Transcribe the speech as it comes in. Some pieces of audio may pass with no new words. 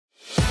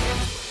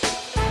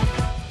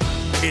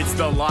It's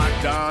the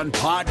Locked On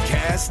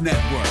Podcast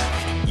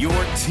Network, your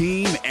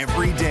team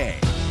every day.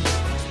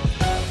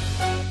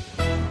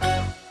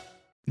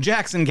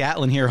 Jackson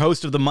Gatlin here,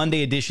 host of the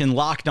Monday edition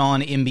Locked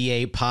On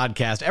NBA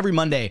podcast. Every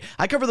Monday,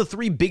 I cover the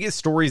three biggest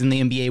stories in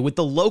the NBA with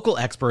the local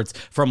experts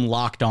from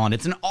Locked On.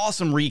 It's an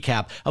awesome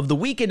recap of the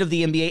weekend of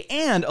the NBA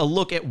and a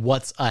look at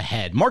what's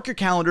ahead. Mark your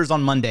calendars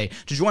on Monday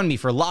to join me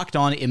for Locked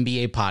On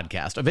NBA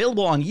podcast,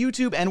 available on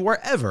YouTube and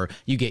wherever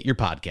you get your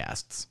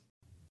podcasts.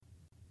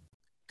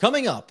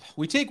 Coming up,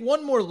 we take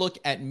one more look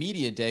at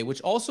Media Day,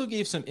 which also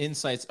gave some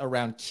insights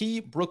around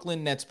key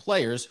Brooklyn Nets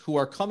players who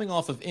are coming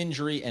off of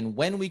injury and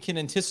when we can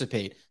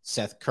anticipate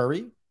Seth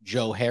Curry,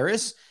 Joe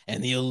Harris,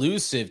 and the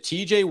elusive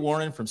TJ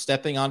Warren from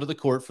stepping onto the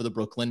court for the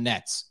Brooklyn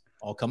Nets.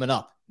 All coming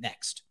up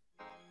next.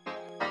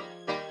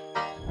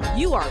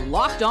 You are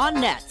Locked On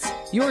Nets,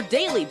 your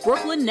daily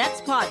Brooklyn Nets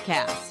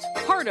podcast.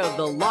 Part of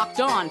the Locked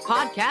On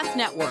Podcast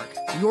Network,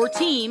 your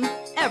team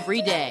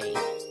every day.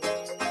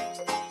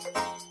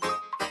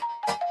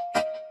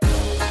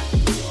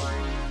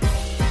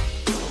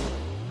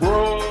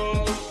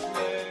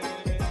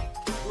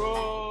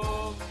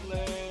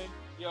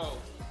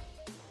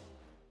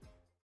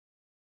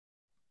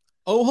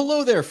 Oh,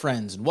 hello there,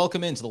 friends, and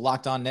welcome into the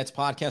Locked On Nets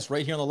podcast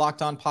right here on the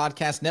Locked On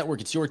Podcast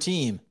Network. It's your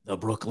team, the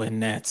Brooklyn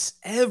Nets,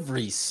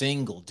 every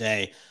single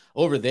day.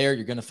 Over there,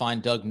 you're going to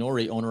find Doug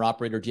Norrie,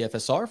 owner-operator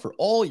GFSR, for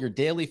all your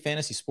daily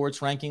fantasy sports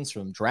rankings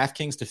from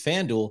DraftKings to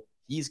FanDuel.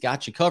 He's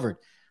got you covered.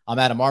 I'm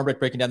Adam Armbrecht,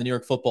 breaking down the New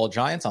York Football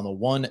Giants on the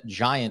One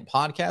Giant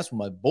podcast with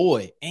my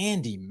boy,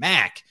 Andy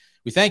Mack.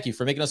 We thank you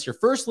for making us your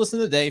first listen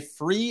of the day,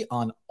 free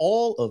on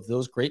all of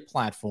those great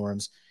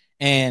platforms.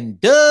 And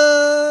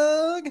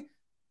Doug,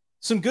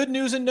 some good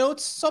news and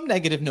notes, some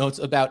negative notes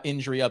about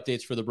injury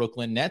updates for the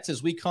Brooklyn Nets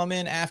as we come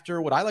in after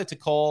what I like to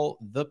call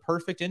the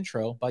perfect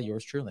intro by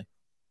yours truly.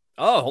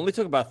 Oh, only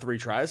took about 3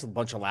 tries, a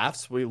bunch of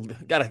laughs. We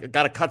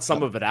gotta cut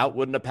some of it out.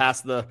 Wouldn't have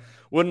passed the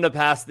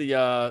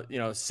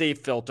safe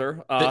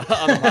filter on the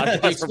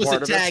podcast. The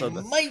explicit tag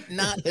might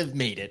not have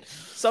made it.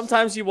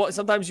 Sometimes you want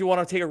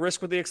to take a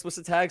risk with the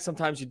explicit tag.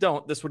 Sometimes you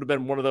don't. This would have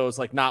been one of those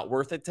like not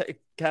worth it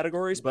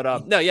categories. But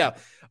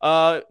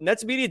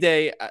Nets Media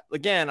Day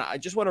again. I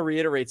just want to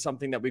reiterate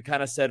something that we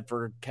kind of said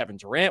for Kevin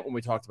Durant when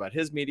we talked about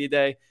his media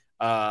day.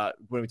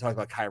 When we talked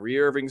about Kyrie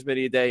Irving's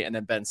media day, and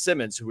then Ben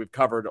Simmons, who we've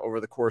covered over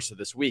the course of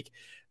this week.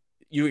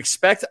 You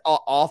expect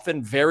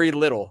often very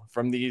little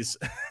from these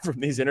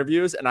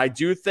interviews, and I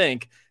do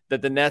think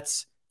that the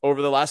Nets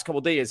over the last couple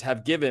of days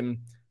have given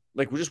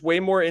just way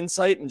more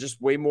insight and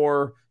just way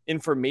more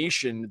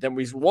information than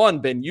we've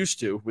been used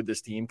to with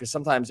this team, because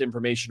sometimes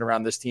information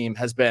around this team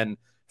has been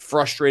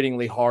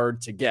frustratingly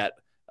hard to get,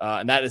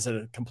 and that is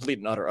a complete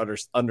and utter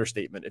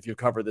understatement if you've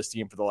covered this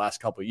team for the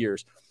last couple of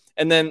years.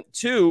 And then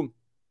 2,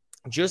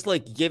 just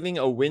giving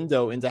a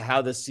window into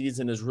how this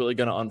season is really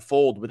going to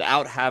unfold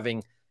without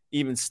having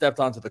even stepped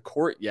onto the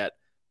court yet.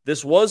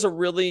 This was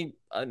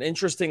an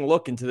interesting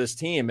look into this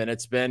team, and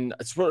it's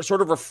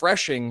sort of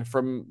refreshing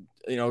from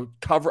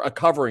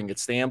covering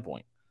its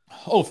standpoint.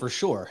 Oh, for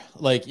sure.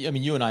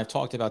 You and I have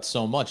talked about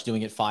so much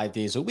doing it 5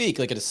 days a week.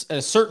 At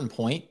a certain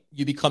point,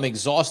 you become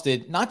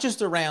exhausted, it's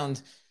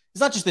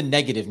not just the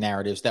negative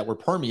narratives that were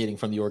permeating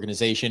from the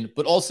organization,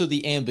 but also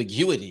the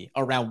ambiguity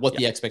around what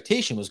the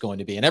expectation was going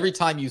to be. And every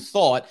time you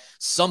thought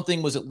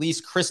something was at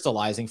least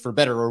crystallizing for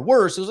better or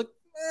worse, it was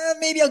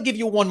maybe I'll give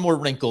you one more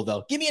wrinkle,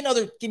 though. Give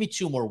me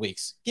 2 more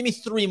weeks. Give me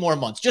 3 more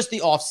months, just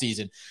the off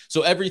season.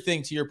 So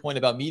everything, to your point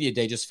about Media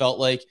Day, just felt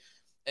like,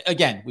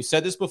 again, we've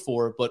said this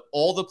before, but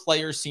all the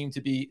players seem to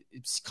be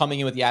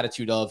coming in with the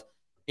attitude of,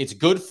 it's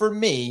good for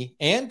me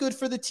and good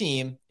for the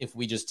team if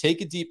we just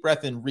take a deep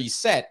breath and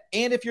reset.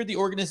 And if you're the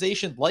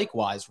organization,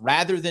 likewise,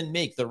 rather than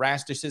make the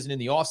rash decision in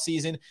the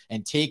offseason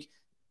and take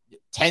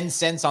 10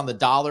 cents on the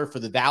dollar for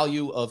the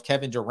value of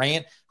Kevin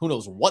Durant, who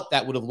knows what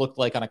that would have looked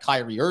like on a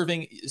Kyrie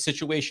Irving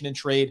situation in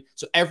trade.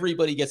 So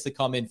everybody gets to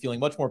come in feeling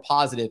much more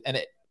positive. And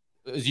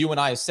as you and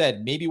I have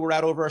said, maybe we're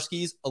out over our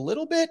skis a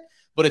little bit,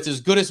 but it's as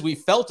good as we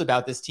felt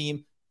about this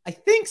team, I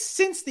think,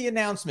 since the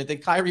announcement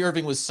that Kyrie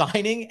Irving was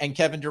signing and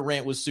Kevin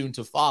Durant was soon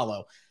to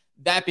follow.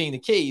 That being the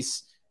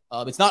case,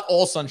 it's not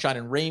all sunshine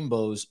and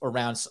rainbows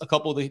around a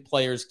couple of the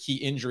players' key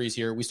injuries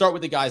here. We start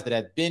with the guys that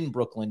have been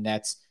Brooklyn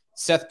Nets,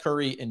 Seth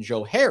Curry and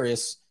Joe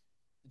Harris.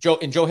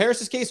 In Joe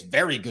Harris's case,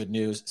 very good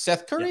news.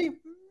 Seth Curry,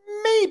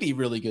 maybe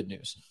really good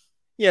news.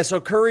 Yeah,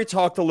 so Curry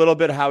talked a little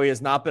bit how he has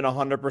not been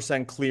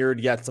 100% cleared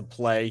yet to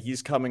play.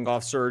 He's coming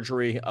off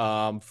surgery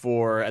at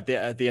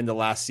the end of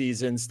last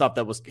season, stuff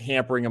that was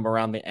hampering him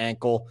around the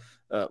ankle,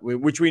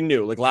 which we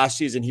knew. Last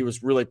season, he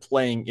was really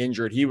playing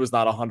injured. He was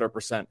not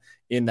 100%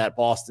 in that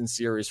Boston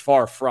series,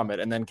 far from it,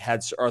 and then had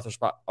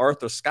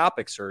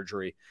arthroscopic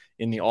surgery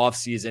in the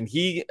offseason.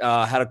 He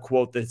had a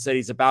quote that said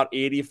he's about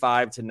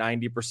 85 to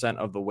 90%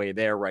 of the way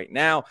there right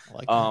now.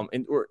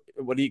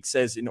 What he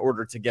says, in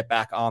order to get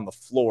back on the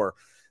floor.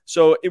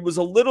 So it was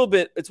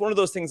it's one of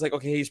those things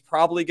okay, he's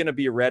probably going to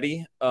be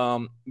ready.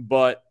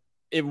 But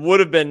it would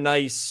have been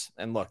nice.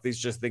 And look, these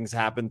just things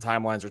happen.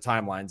 Timelines are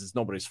timelines. It's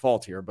nobody's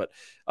fault here. But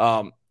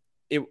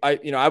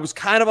I was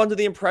kind of under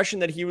the impression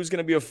that he was going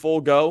to be a full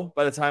go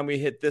by the time we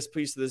hit this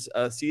piece of this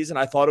season.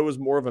 I thought it was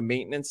more of a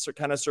maintenance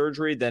kind of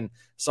surgery than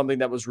something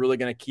that was really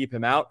going to keep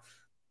him out.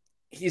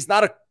 He's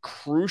not a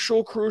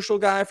crucial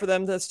guy for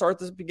them to start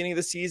the beginning of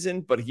the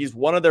season, but he's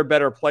one of their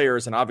better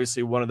players and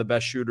obviously one of the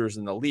best shooters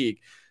in the league.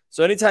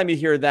 So anytime you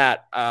hear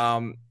that,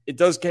 it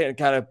does kind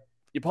of,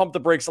 you pump the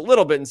brakes a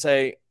little bit and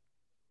say,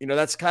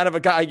 that's kind of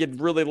a guy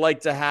you'd really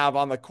like to have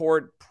on the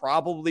court.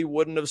 Probably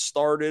wouldn't have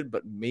started,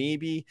 but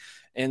maybe.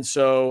 And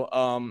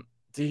so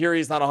to hear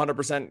he's not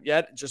 100%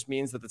 yet just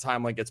means that the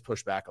timeline gets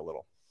pushed back a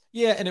little.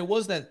 Yeah, and it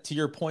was that, to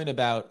your point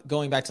about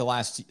going back to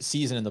last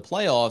season in the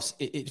playoffs,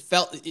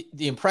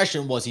 the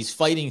impression was he's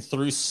fighting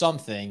through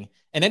something.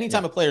 And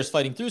anytime a player is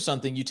fighting through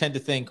something, you tend to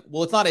think,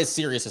 well, it's not as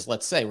serious as,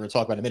 let's say, we're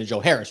talking about a minute, Joe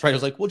Harris, right? It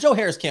was like, well, Joe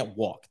Harris can't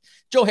walk.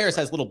 Joe Harris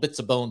has little bits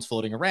of bones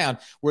floating around,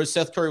 whereas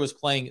Seth Curry was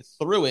playing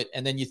through it.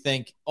 And then you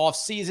think off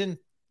season,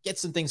 get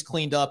some things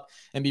cleaned up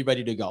and be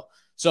ready to go.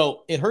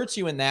 So it hurts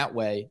you in that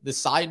way. The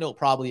side note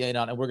probably,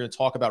 and we're going to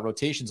talk about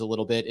rotations a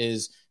little bit,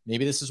 is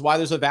maybe this is why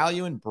there's a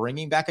value in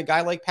bringing back a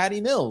guy like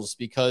Patty Mills,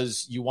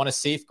 because you want to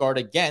safeguard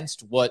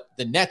against what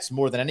the Nets,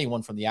 more than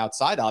anyone from the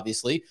outside,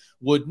 obviously,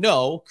 would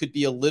know could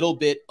be a little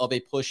bit of a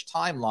push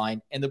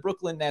timeline. And the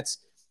Brooklyn Nets,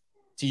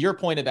 to your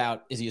point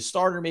about, is he a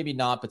starter? Maybe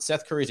not, but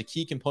Seth Curry is a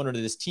key component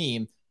of this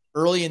team.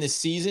 Early in the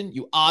season,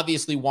 you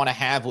obviously want to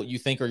have what you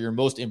think are your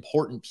most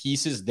important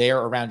pieces there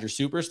around your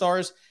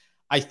superstars.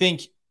 I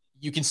think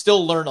you can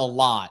still learn a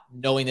lot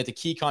knowing that the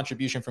key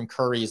contribution from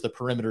Curry is the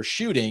perimeter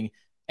shooting.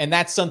 And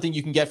that's something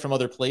you can get from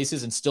other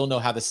places and still know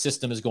how the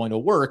system is going to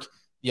work.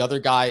 The other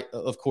guy,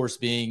 of course,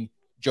 being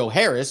Joe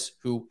Harris,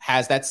 who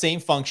has that same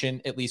function,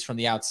 at least from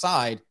the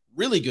outside.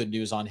 Really good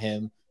news on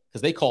him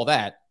because they call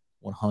that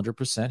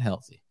 100%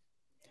 healthy.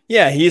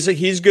 Yeah,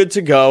 he's good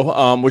to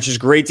go, which is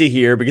great to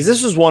hear because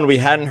this was one we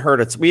hadn't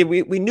heard. We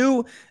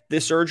knew the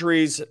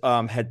surgeries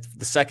had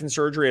the second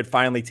surgery had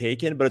finally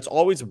taken, but it's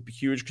always a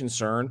huge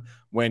concern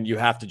when you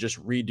have to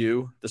just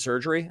redo the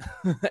surgery,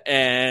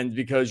 and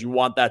because you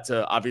want that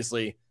to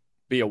obviously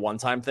be a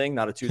one-time thing,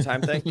 not a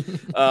two-time thing.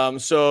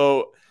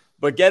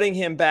 But getting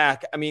him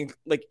back, I mean,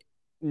 like,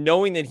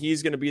 knowing that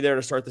he's going to be there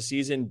to start the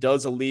season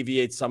does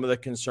alleviate some of the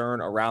concern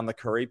around the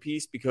Curry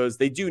piece because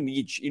you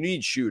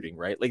need shooting,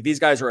 right? Like, these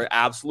guys are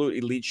absolute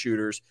elite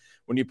shooters.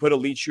 When you put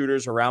elite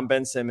shooters around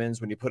Ben Simmons,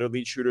 when you put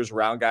elite shooters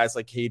around guys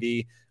like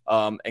KD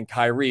and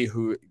Kyrie,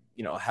 who,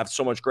 have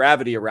so much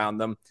gravity around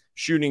them,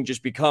 shooting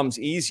just becomes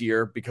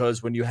easier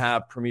because when you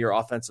have premier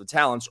offensive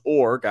talents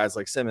or guys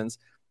like Simmons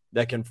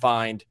that can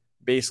find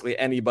basically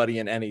anybody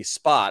in any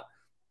spot,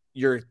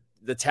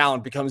 the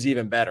talent becomes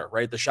even better,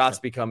 right? The shots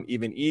become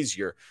even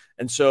easier.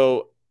 And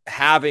so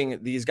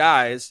having these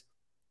guys,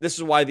 this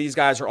is why these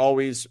guys are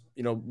always,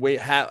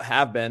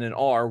 have been and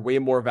are way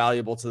more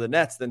valuable to the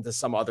Nets than to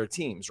some other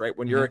teams, right?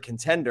 When you're a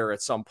contender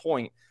at some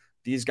point,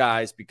 these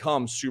guys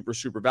become super,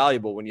 super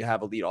valuable when you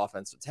have elite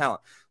offensive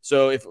talent.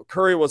 So if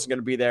Curry wasn't going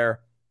to be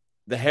there,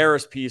 the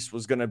Harris piece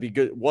was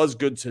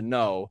good to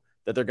know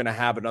that they're going to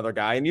have another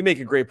guy. And you make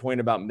a great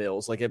point about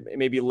Mills. Like, it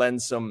maybe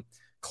lends some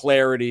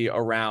clarity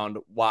around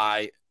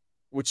why,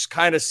 which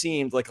kind of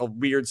seemed like a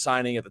weird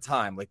signing at the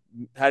time. Like,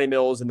 Patty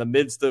Mills in the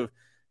midst of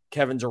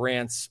Kevin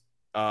Durant's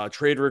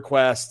trade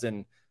request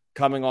and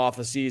coming off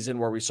a season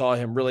where we saw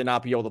him really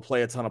not be able to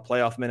play a ton of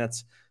playoff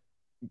minutes,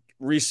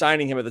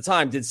 re-signing him at the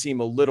time did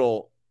seem a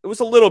little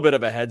bit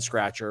of a head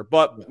scratcher.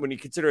 But when you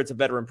consider it's a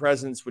veteran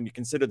presence, when you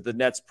consider the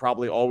Nets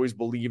probably always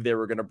believed they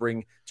were going to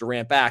bring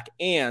Durant back,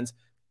 and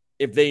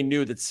if they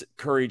knew that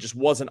Curry just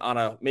wasn't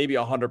on maybe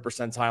 100%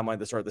 timeline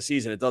to start the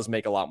season, it does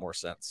make a lot more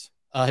sense.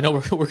 I know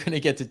we're going to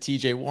get to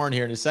TJ Warren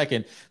here in a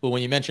second, but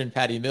when you mentioned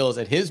Patty Mills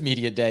at his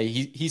media day,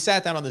 he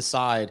sat down on the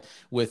side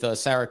with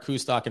Sarah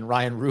Kustok and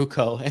Ryan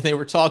Rucco, and they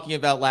were talking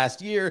about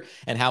last year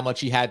and how much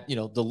he had,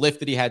 the lift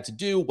that he had to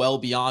do well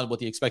beyond what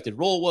the expected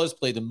role was,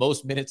 played the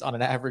most minutes on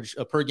an average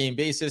per game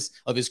basis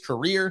of his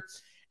career.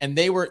 And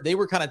they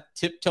were kind of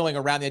tiptoeing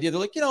around the idea. They're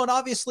like, and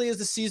obviously as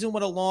the season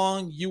went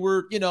along, you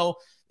were,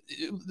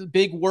 the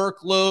big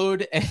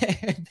workload,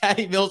 and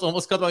Patty Mills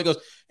almost comes on and goes,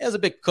 it was a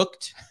bit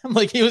cooked. I'm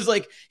like,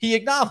 he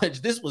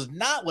acknowledged this was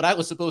not what I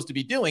was supposed to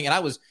be doing. And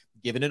I was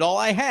giving it all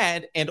I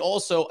had. And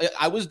also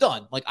I was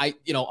done. Like, I'm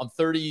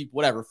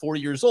 40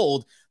 years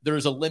old.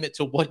 There's a limit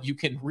to what you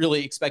can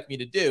really expect me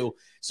to do.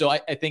 So I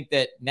think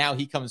that now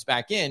he comes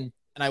back in,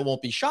 and I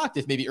won't be shocked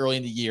if maybe early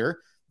in the year,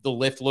 the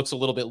lift looks a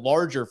little bit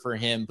larger for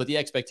him, but the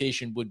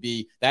expectation would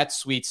be that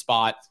sweet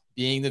spot,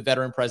 being the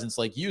veteran presence,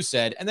 like you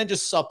said, and then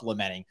just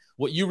supplementing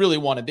what you really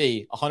want to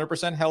be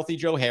 100% healthy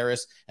Joe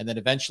Harris, and then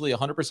eventually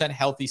 100%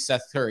 healthy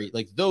Seth Curry.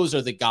 Like, those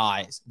are the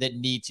guys that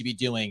need to be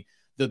doing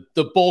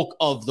the bulk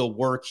of the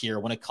work here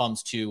when it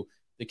comes to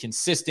the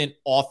consistent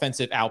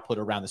offensive output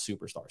around the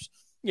superstars.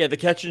 Yeah, the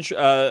catch and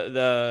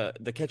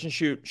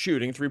shoot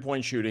shooting,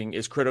 3-point shooting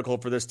is critical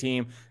for this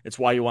team. It's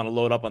why you want to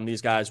load up on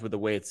these guys with the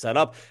way it's set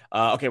up.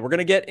 Okay, we're going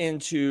to get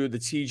into the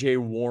TJ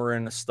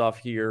Warren stuff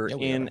here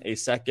in a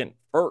second.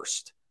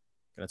 First,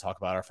 Going to talk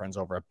about our friends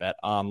over at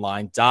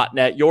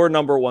betonline.net, your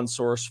number one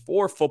source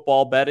for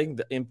football betting,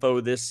 the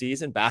info this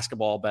season,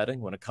 basketball betting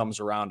when it comes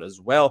around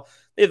as well.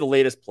 They have the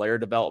latest player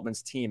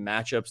developments, team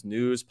matchups,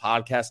 news,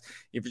 podcasts.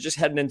 If you're just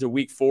heading into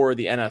week 4 of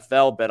the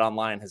NFL,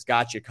 BetOnline has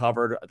got you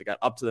covered. They got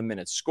up to the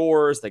minute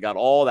scores. They got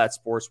all that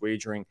sports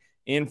wagering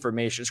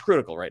information. It's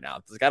critical right now.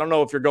 Like, I don't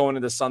know if you're going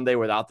into Sunday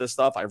without this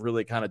stuff. I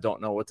really kind of don't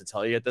know what to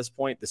tell you at this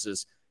point. This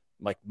is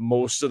like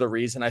most of the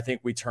reason I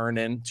think we tune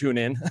in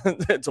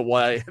to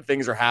why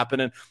things are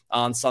happening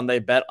on Sunday.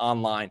 Bet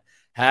Online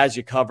has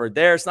you covered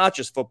there. It's not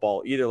just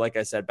football either. Like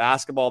I said,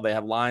 basketball, they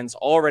have lines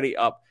already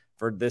up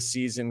for this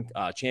season.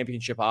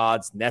 Championship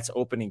odds, Nets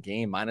opening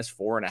game,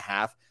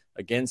 -4.5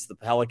 against the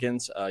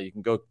Pelicans. You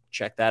can go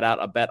check that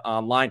out at Bet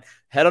Online.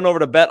 Head on over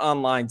to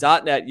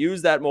betonline.net.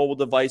 Use that mobile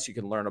device. You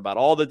can learn about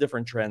all the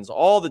different trends,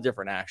 all the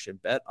different action.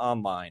 Bet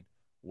Online,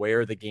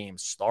 where the game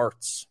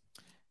starts.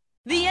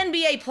 The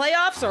NBA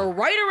playoffs are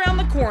right around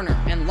the corner,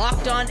 and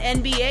Locked On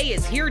NBA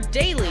is here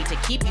daily to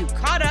keep you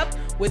caught up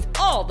with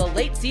all the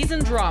late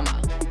season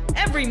drama.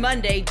 Every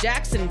Monday,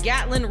 Jackson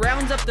Gatlin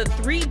rounds up the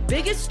 3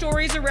 biggest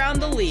stories around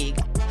the league,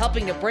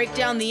 helping to break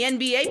down the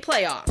NBA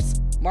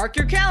playoffs. Mark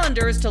your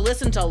calendars to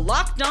listen to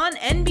Locked On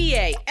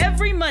NBA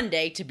every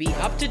Monday to be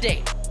up to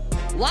date.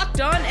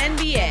 Locked On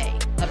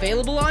NBA,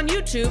 available on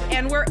YouTube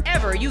and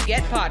wherever you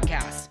get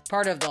podcasts.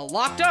 Part of the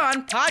Locked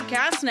On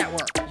Podcast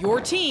Network, your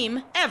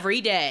team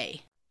every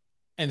day.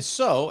 And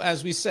so,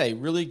 as we say,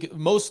 really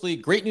mostly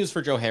great news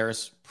for Joe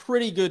Harris,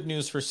 pretty good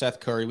news for Seth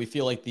Curry. We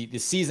feel like the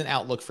season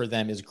outlook for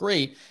them is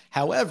great.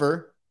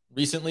 However,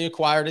 recently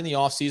acquired in the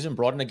offseason,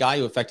 brought in a guy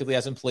who effectively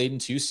hasn't played in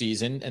 2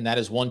 seasons, and that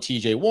is one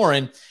TJ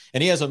Warren.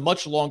 And he has a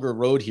much longer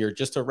road here.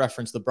 Just to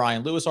reference the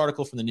Brian Lewis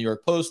article from the New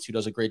York Post, who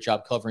does a great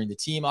job covering the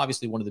team,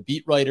 obviously one of the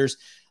beat writers.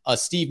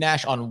 Steve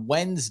Nash on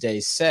Wednesday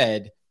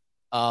said,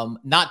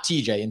 not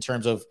TJ in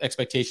terms of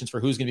expectations for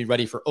who's going to be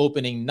ready for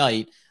opening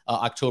night,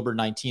 October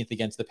 19th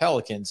against the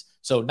Pelicans.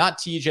 So not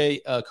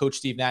TJ, Coach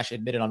Steve Nash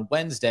admitted on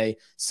Wednesday,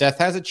 Seth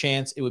has a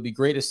chance. It would be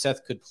great if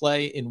Seth could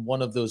play in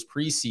one of those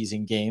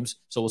preseason games.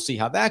 So we'll see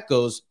how that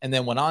goes. And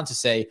then went on to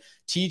say,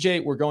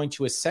 TJ, we're going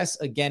to assess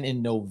again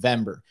in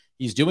November.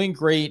 He's doing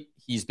great.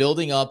 He's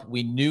building up.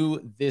 We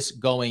knew this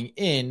going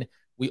in.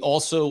 We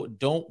also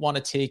don't want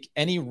to take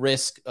any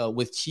risk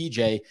with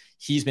TJ.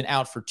 He's been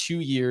out for 2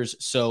 years,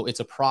 so it's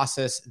a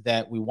process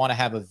that we want to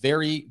have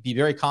be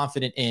very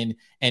confident in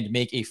and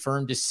make a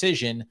firm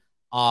decision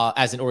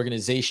as an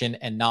organization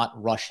and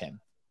not rush him.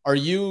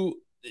 Did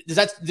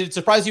it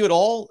surprise you at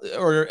all?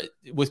 Or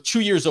with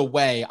 2 years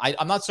away,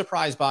 I'm not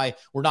surprised by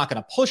we're not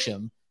going to push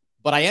him,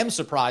 but I am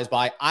surprised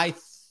by I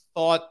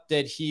thought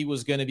that he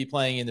was going to be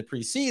playing in the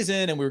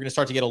preseason and we were going to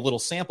start to get a little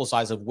sample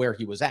size of where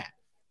he was at.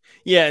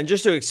 Yeah, and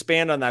just to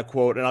expand on that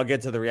quote, and I'll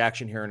get to the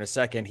reaction here in a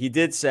second, he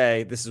did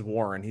say, this is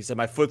Warren, he said,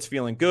 my foot's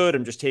feeling good.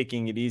 I'm just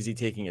taking it easy,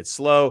 taking it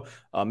slow,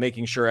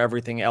 making sure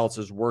everything else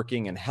is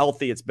working and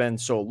healthy. It's been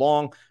so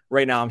long.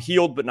 Right now I'm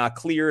healed but not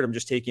cleared. I'm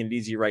just taking it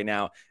easy right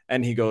now.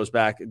 And he goes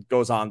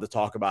on to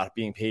talk about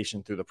being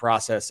patient through the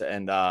process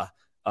and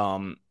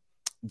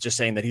just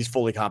saying that he's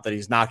fully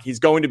confident he's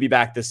going to be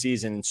back this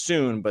season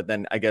soon. But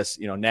then I guess,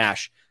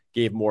 Nash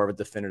gave more of a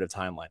definitive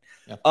timeline.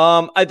 Yeah.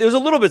 It was a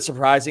little bit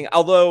surprising,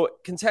 although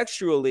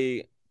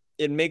contextually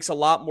it makes a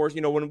lot more,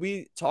 when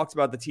we talked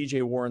about the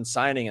TJ Warren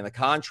signing and the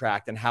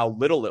contract and how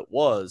little it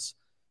was,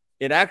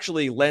 it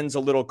actually lends a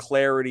little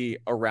clarity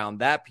around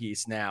that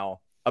piece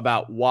now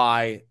about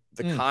why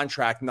the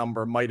contract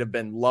number might've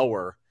been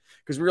lower.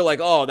 Cause we were like,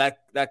 oh,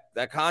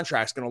 that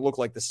contract's going to look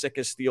like the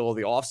sickest deal of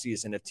the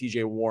offseason if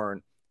TJ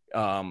Warren,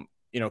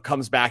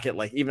 comes back at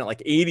even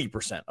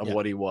 80% of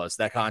what he was.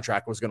 That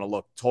contract was going to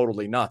look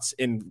totally nuts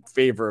in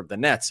favor of the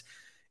Nets.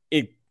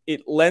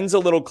 It lends a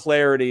little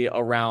clarity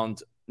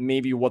around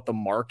maybe what the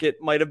market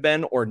might have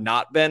been or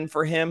not been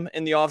for him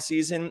in the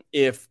offseason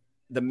if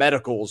the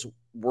medicals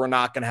were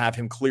not going to have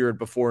him cleared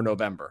before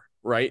November,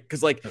 right?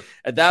 Because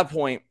at that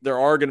point, there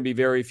are going to be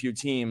very few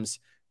teams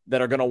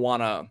that are going to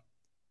want to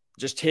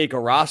just take a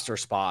roster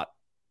spot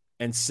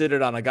and sit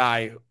it on a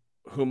guy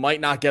who might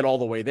not get all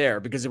the way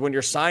there, because when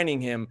you're signing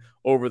him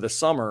over the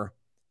summer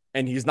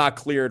and he's not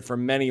cleared for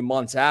many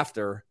months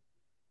after,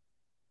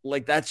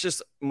 that's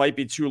just might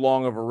be too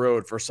long of a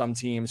road for some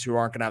teams who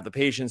aren't going to have the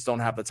patience, don't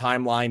have the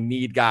timeline,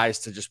 need guys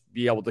to just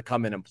be able to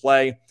come in and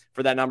play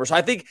for that number. So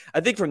I think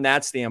from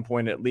that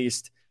standpoint, at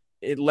least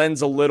it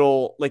lends a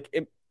little,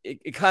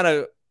 it kind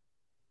of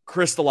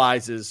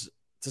crystallizes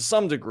to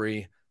some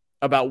degree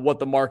about what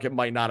the market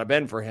might not have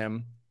been for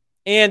him.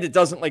 And it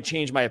doesn't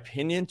change my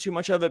opinion too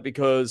much of it,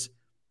 because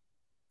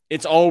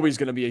it's always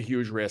going to be a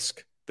huge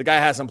risk. The guy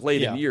hasn't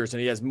played in years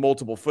and he has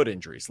multiple foot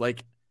injuries.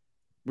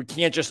 We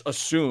can't just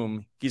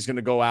assume he's going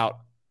to go out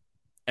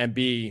and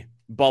be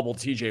bubble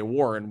TJ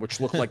Warren, which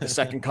looked like the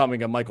second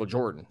coming of Michael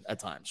Jordan at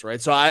times.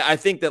 Right. So I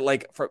think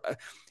that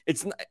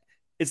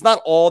it's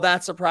not all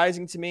that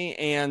surprising to me.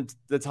 And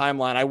the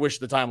timeline, I wish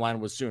the timeline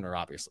was sooner,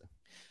 obviously.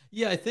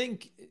 Yeah, I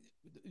think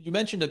you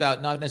mentioned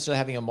about not necessarily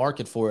having a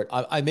market for it.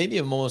 I maybe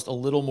am almost a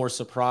little more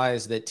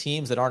surprised that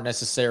teams that aren't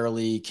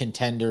necessarily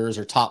contenders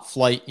or top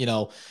flight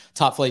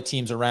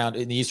teams around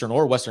in the Eastern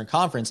or Western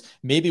Conference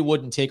maybe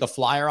wouldn't take a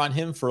flyer on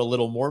him for a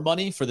little more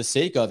money for the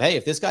sake of, hey,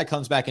 if this guy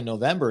comes back in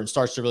November and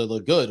starts to really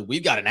look good,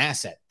 we've got an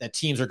asset that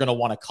teams are going to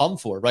want to come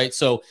for, right?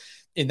 So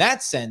in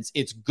that sense,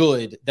 it's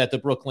good that the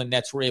Brooklyn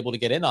Nets were able to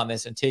get in on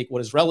this and take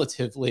what is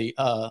relatively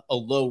a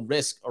low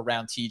risk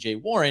around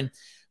TJ Warren.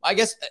 I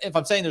guess if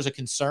I'm saying there's a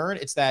concern,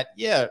 it's that,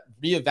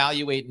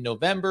 reevaluate in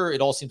November. It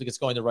all seems like it's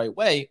going the right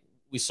way.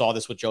 We saw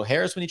this with Joe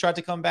Harris when he tried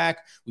to come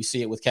back. We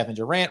see it with Kevin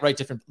Durant, right?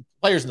 Different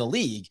players in the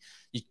league.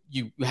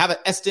 You have an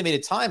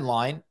estimated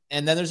timeline,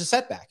 and then there's a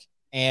setback.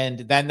 And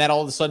then that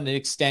all of a sudden it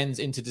extends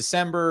into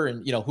December,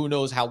 and who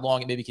knows how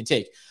long it maybe can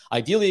take.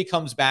 Ideally, it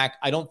comes back.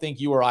 I don't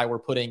think you or I were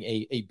putting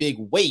a big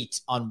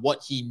weight on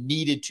what he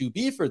needed to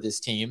be for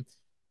this team.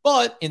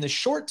 But in the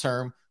short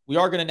term, we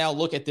are going to now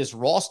look at this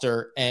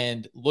roster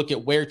and look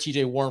at where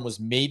TJ Warren was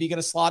maybe going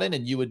to slot in,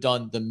 and you had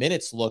done the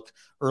minutes look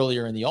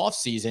earlier in the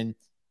offseason.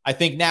 I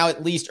think now,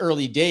 at least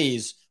early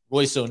days,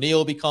 Royce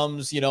O'Neal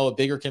becomes, a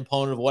bigger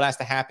component of what has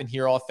to happen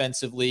here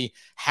offensively,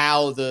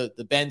 how the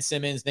Ben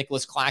Simmons,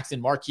 Nicholas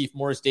Claxton, Markieff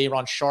Morris,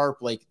 Day'Ron Sharpe,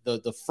 like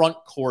the front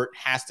court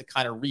has to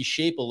kind of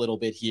reshape a little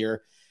bit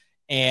here.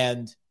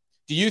 And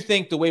do you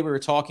think the way we were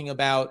talking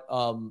about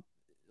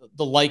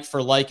the like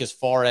for like as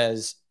far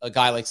as a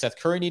guy like Seth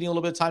Curry needing a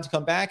little bit of time to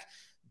come back,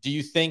 do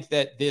you think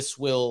that this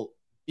will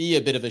be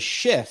a bit of a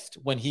shift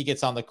when he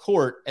gets on the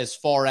court as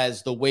far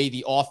as the way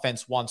the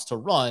offense wants to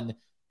run?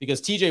 Because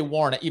TJ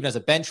Warren, even as a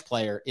bench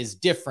player, is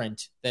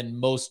different than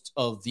most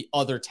of the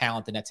other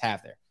talent the Nets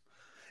have there.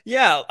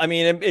 Yeah, I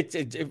mean,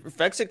 it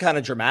affects it kind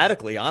of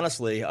dramatically,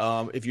 honestly.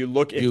 If you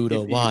look at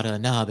Yuta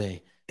Watanabe.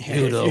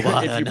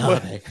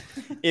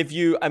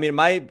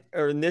 My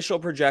initial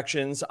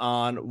projections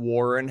on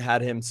Warren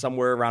had him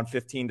somewhere around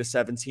 15 to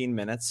 17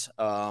 minutes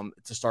to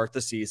start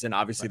the season.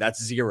 Obviously,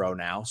 that's 0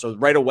 now. So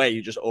right away,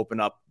 you just open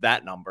up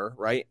that number,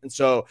 right? And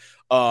so,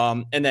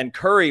 and then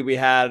Curry, we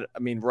had,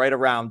 right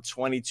around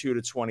 22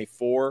 to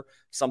 24,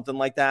 something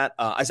like that.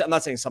 I'm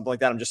not saying something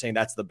like that. I'm just saying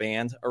that's the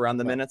band around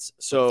the minutes.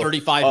 So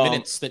 35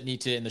 minutes that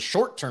need to, in the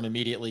short term,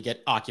 immediately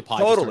get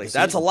occupied. Totally.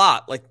 That's a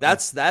lot. Like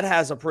that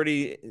has a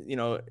pretty,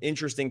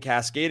 interesting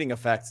cascading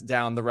effect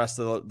down the rest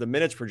of the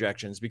minutes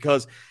projections,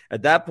 because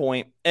at that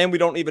point, and we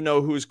don't even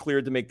know who's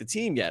cleared to make the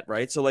team yet.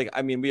 Right. So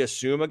we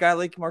assume a guy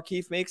like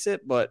Markieff makes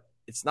it, but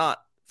it's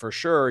not for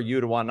sure.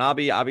 Yuta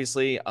Watanabe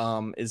obviously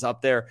is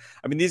up there.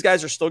 These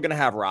guys are still going to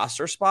have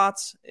roster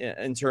spots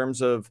in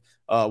terms of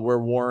where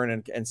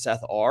Warren and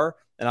Seth are.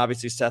 And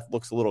obviously Seth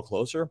looks a little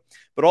closer,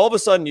 but all of a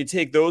sudden you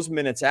take those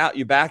minutes out,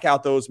 you back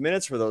out those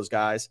minutes for those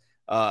guys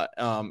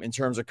in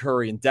terms of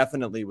Curry and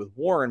definitely with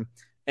Warren.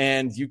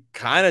 And you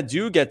kind of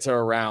do get to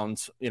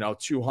around,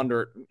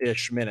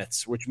 200-ish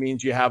minutes, which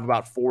means you have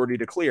about 40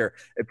 to clear.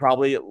 It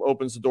probably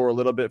opens the door a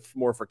little bit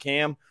more for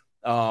Cam.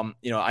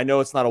 I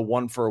know it's not a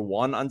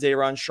 1-for-1 on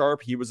Day'Ron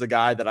Sharpe. He was a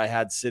guy that I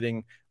had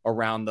sitting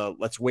around the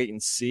let's wait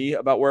and see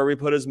about where we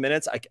put his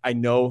minutes. I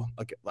know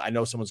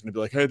someone's going to be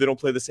like, hey, they don't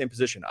play the same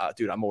position.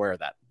 Dude, I'm aware of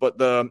that. But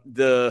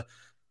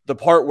the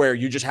part where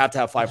you just have to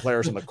have 5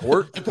 players on the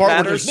court, the part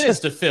where there's minutes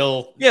to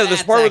fill. Yeah,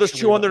 this part where there's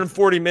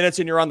 240 minutes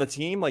and you're on the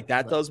team, like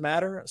that does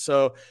matter.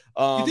 So,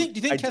 do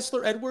you think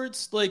Kessler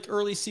Edwards, like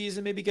early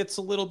season, maybe gets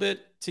a little bit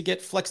to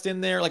get flexed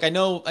in there? Like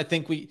I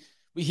think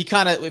he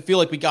kind of feel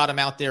like we got him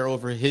out there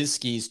over his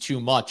skis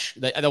too much.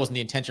 That wasn't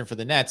the intention for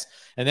the Nets.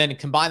 And then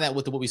combine that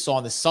with what we saw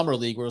in the summer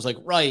league, where it was like,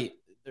 right,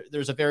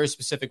 there's a very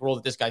specific role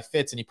that this guy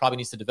fits, and he probably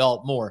needs to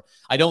develop more.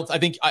 I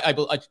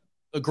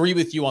agree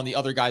with you on the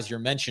other guys you're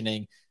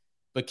mentioning.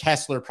 But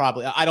Kessler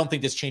I don't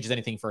think this changes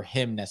anything for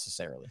him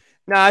necessarily.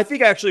 No, I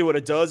think actually what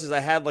it does is I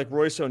had like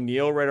Royce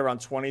O'Neal right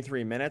around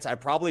 23 minutes. I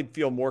probably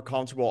feel more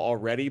comfortable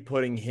already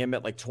putting him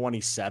at like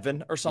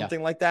 27 or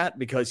something like that,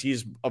 because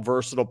he's a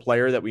versatile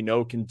player that we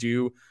know can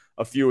do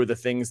a few of the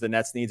things the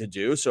Nets need to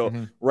do. So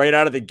right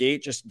out of the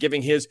gate, just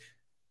giving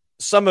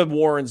some of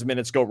Warren's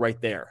minutes go right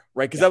there,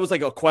 right? Because that was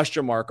like a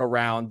question mark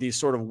around these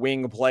sort of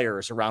wing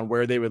players around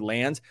where they would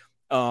land.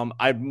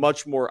 I'd be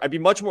much more, let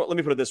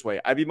me put it this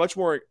way. I'd be much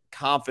more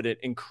confident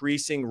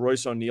increasing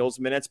Royce O'Neal's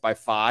minutes by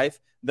 5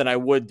 than I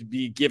would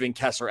be giving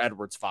Kessler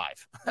Edwards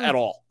 5 at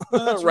all.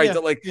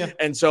 Right.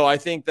 And so I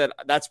think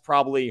that's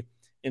probably,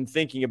 in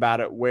thinking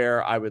about it,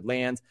 where I would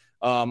land.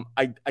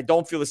 I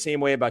don't feel the same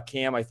way about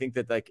Cam. I think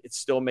that it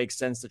still makes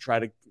sense to try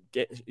to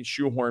get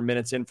shoehorn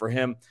minutes in for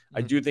him.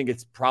 I do think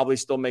it's probably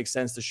still makes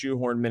sense to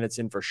shoehorn minutes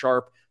in for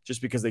Sharpe,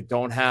 just because they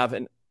don't have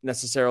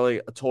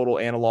necessarily a total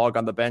analog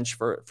on the bench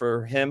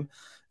for him.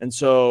 And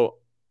so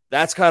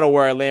that's kind of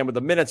where I land with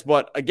the minutes.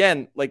 But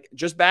again, like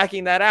just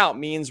backing that out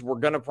means we're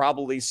going to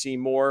probably see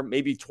more,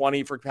 maybe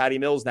 20 for Patty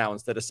Mills now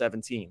instead of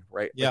 17,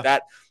 right? Yeah.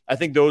 Like I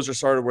think those are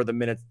sort of where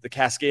the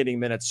cascading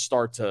minutes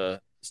start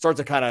to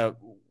kind of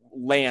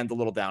land a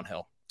little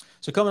downhill.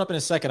 So coming up in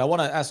a second, I want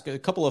to ask a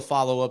couple of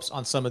follow-ups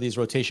on some of these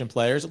rotation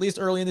players, at least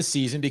early in the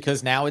season,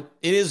 because now it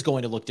is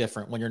going to look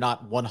different when you're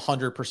not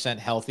 100%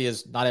 healthy,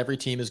 as not every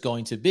team is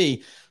going to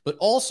be. But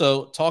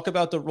also talk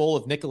about the role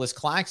of Nicholas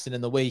Claxton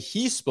and the way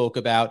he spoke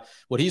about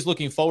what he's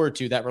looking forward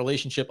to, that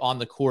relationship on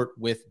the court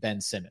with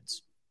Ben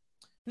Simmons.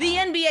 The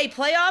NBA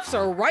playoffs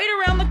are right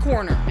around the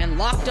corner, and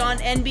Locked On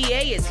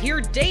NBA is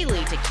here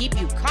daily to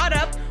keep you caught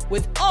up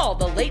with all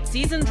the late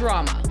season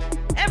drama.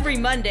 Every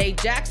Monday,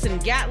 Jackson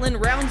Gatlin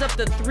rounds up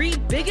the 3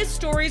 biggest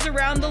stories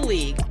around the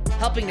league,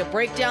 helping to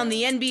break down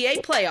the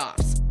NBA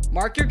playoffs.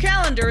 Mark your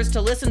calendars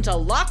to listen to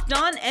Locked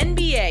On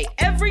NBA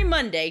every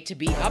Monday to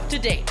be up to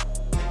date.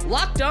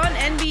 Locked On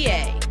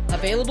NBA,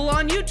 available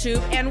on YouTube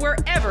and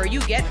wherever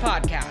you get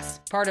podcasts.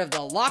 Part of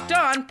the Locked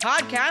On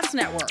Podcast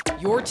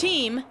Network, your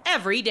team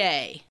every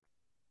day.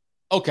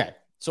 Okay,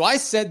 so I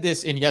said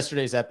this in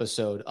yesterday's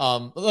episode.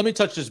 Let me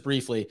touch this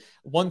briefly.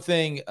 One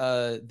thing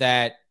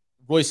that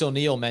Royce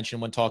O'Neal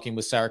mentioned when talking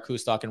with Sarah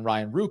Kustok and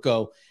Ryan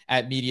Ruocco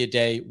at Media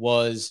Day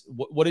was,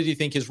 what did he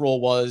think his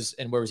role was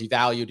and where was he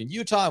valued in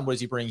Utah and what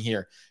does he bring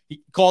here?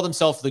 He called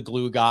himself the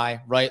glue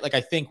guy, right? Like,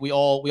 I think we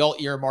all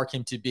earmark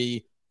him to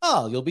be,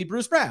 oh, you'll be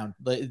Bruce Brown.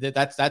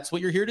 That's what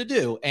you're here to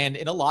do. And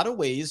in a lot of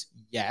ways,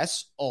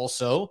 yes,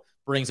 also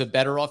brings a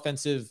better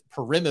offensive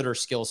perimeter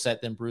skill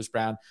set than Bruce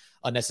Brown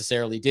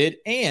necessarily did.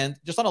 And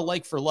just on a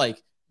like for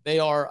like, they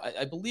are,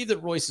 I believe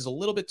that Royce is a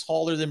little bit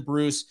taller than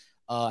Bruce,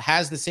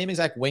 has the same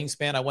exact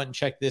wingspan. I went and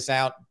checked this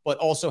out, but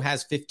also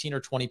has 15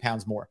 or 20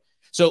 pounds more.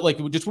 So like,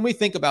 just when we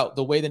think about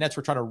the way the Nets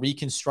were trying to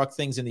reconstruct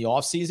things in the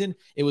offseason,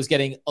 it was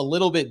getting a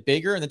little bit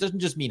bigger. And that doesn't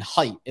just mean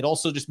height. It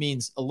also just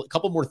means a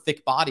couple more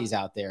thick bodies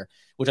out there,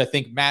 which I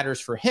think matters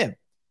for him.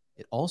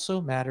 It also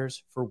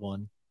matters for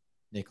one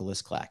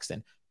Nicholas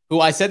Claxton, who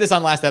I said this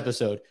on last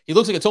episode. He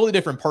looks like a totally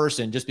different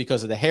person just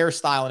because of the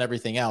hairstyle and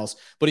everything else,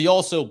 but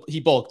he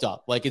bulked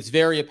up. Like, it's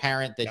very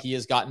apparent that he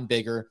has gotten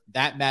bigger.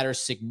 That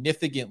matters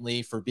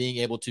significantly for being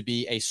able to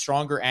be a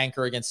stronger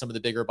anchor against some of the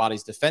bigger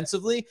bodies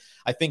defensively.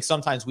 I think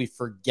sometimes we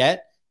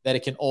forget that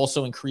it can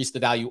also increase the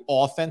value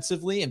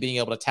offensively and being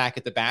able to attack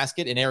at the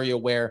basket, an area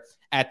where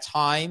at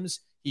times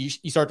he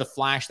started to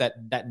flash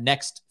that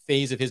next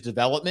phase of his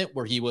development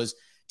where he was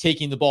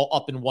taking the ball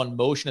up in one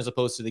motion as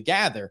opposed to the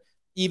gather.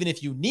 Even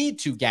if you need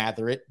to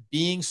gather it,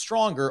 being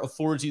stronger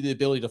affords you the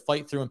ability to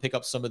fight through and pick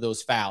up some of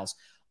those fouls.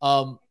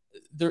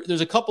 There's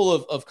a couple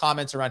of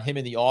comments around him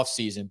in the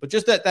offseason, but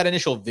just that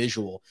initial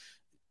visual.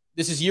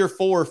 This is year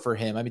 4 for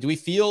him. I mean, do we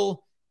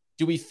feel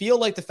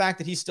like the fact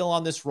that he's still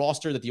on this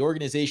roster, that the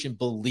organization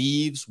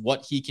believes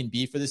what he can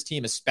be for this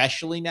team,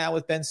 especially now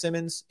with Ben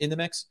Simmons in the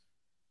mix?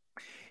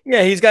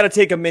 Yeah, he's got to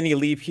take a mini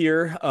leap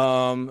here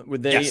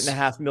with the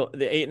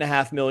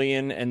 $8.5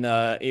 million and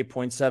the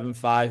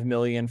 $8.75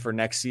 million for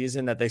next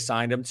season that they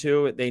signed him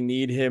to. They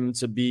need him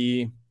to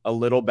be a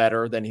little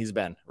better than he's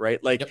been, right?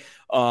 Like,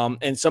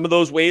 and some of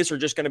those ways are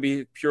just going to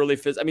be purely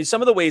physical. I mean,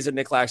 some of the ways that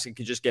Nick Claxton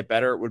could just get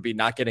better would be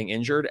not getting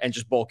injured and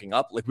just bulking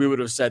up. Like, we would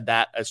have said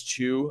that as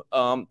 2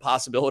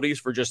 possibilities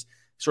for just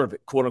sort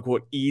of quote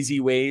unquote easy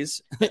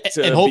ways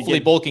and hopefully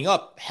bulking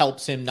up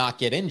helps him not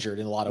get injured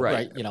in a lot of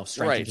strength.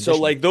 Right. So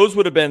like those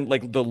would have been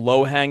like the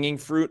low hanging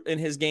fruit in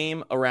his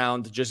game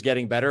around just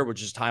getting better,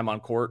 which is time on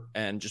court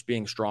and just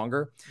being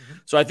stronger. Mm-hmm.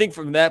 So I think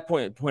from that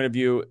point of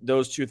view,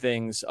 those 2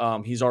 things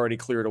he's already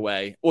cleared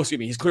away. Well, excuse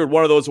me, he's cleared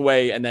one of those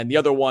away, and then the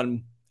other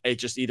one, it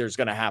just either is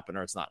going to happen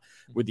or it's not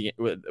with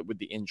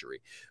the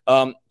injury.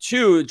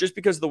 2, just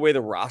because of the way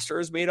the roster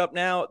is made up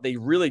now, they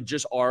really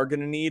just are going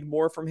to need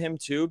more from him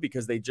too,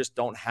 because they just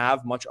don't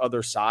have much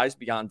other size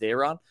beyond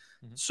Day'Ron.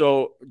 Mm-hmm.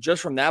 So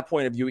just from that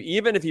point of view,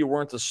 even if he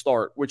weren't to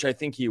start, which I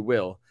think he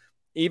will,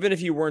 even if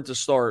he weren't to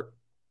start,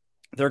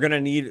 they're going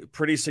to need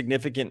pretty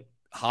significant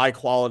high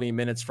quality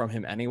minutes from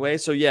him anyway.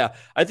 So yeah,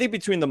 I think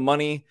between the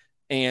money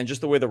and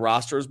just the way the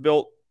roster is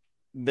built,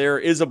 there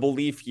is a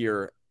belief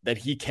here that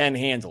he can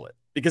handle it.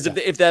 Because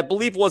if that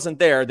belief wasn't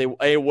there, they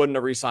A, wouldn't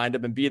have re-signed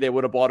him, and B, they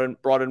would have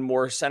brought in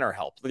more center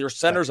help. There's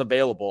centers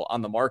available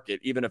on the market,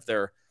 even if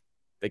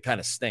they kind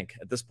of stink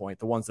at this point,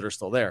 the ones that are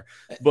still there.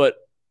 But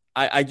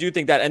I do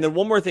think that. And then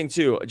one more thing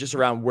too, just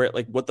around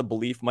what the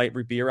belief might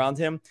be around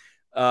him.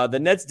 The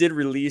Nets did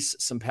release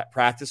some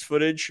practice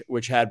footage,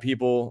 which had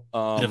people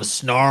bit of a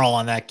snarl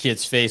on that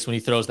kid's face when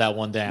he throws that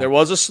one down. There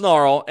was a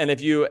snarl,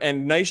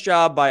 and nice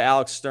job by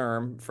Alex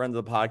Sturm, friend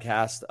of the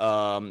podcast,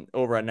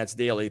 over at Nets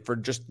Daily, for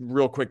just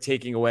real quick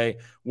taking away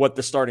what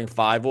the starting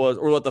 5 was,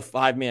 or what the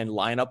 5-man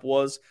lineup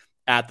was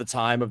at the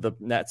time of the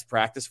Nets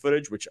practice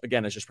footage, which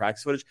again is just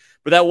practice footage.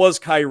 But that was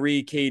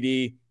Kyrie,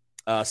 KD,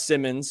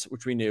 Simmons,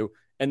 which we knew,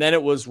 and then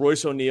it was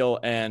Royce O'Neal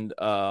and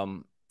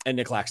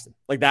Nick Claxton.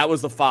 Like, that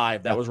was the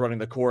 5 that was running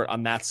the court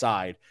on that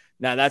side.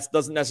 Now, that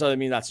doesn't necessarily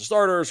mean that's the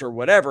starters or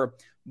whatever,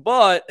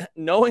 but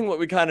knowing what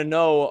we kind of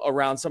know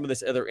around some of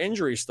this other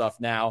injury stuff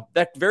now,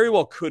 that very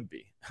well could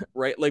be,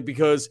 right? Like,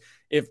 because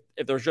if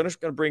they're just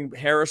going to bring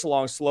Harris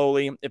along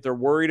slowly, if they're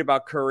worried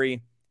about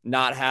Curry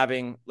not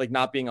being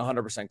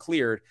 100%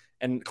 cleared,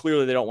 and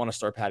clearly they don't want to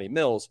start Patty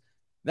Mills,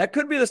 that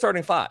could be the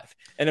starting 5.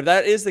 And if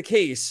that is the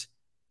case,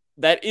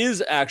 that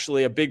is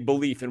actually a big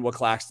belief in what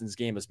Claxton's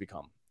game has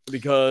become,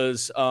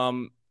 because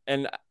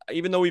and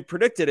even though we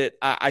predicted it,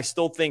 I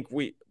still think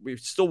we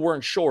still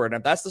weren't sure. And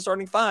if that's the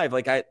starting five,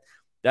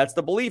 that's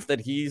the belief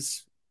that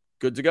he's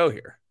good to go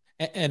here.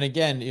 And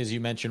again, as you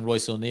mentioned,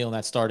 Royce O'Neal in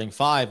that starting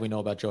five, we know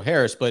about Joe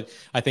Harris, but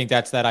I think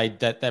that's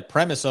that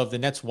premise of the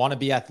Nets want to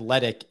be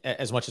athletic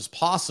as much as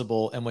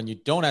possible. And when you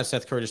don't have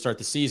Seth Curry to start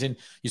the season,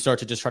 you start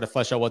to just try to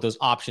flesh out what those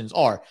options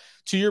are.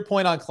 To your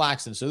point on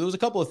Claxton, so there was a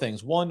couple of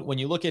things. One, when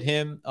you look at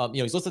him,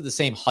 he's listed the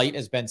same height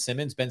as Ben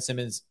Simmons. Ben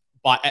Simmons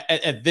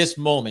at this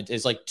moment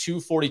is like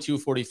 240,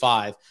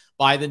 245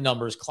 by the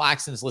numbers.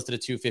 Claxton's listed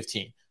at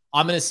 215.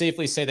 I'm going to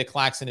safely say that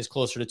Claxton is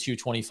closer to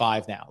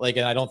 225 now. And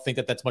I don't think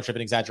that that's much of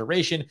an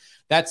exaggeration.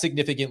 That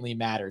significantly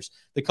matters.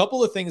 The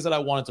couple of things that I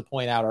wanted to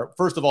point out are,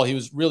 first of all, he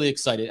was really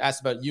excited. Asked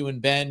about you and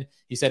Ben.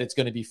 He said it's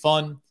going to be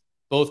fun.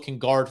 Both can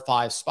guard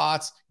 5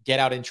 spots, get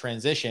out in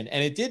transition.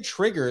 And it did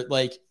trigger,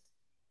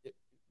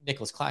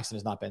 Nicholas Claxton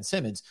is not Ben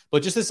Simmons,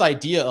 but just this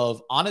idea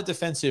of on a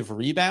defensive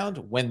rebound,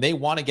 when they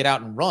want to get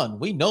out and run,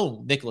 we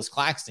know Nicholas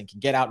Claxton can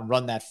get out and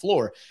run that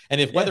floor.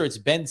 And whether it's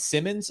Ben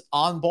Simmons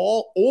on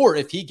ball, or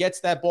if he gets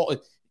that ball,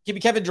 it could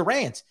be Kevin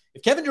Durant.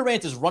 If Kevin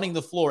Durant is running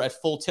the floor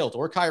at full tilt,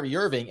 or Kyrie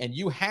Irving, and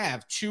you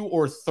have 2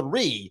 or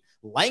 3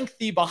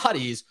 lengthy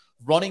bodies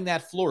running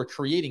that floor,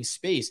 creating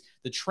space,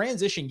 the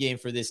transition game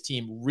for this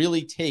team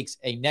really takes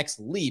a next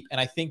leap. And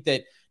I think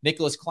that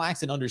Nicholas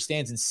Claxton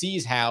understands and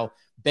sees how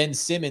Ben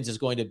Simmons is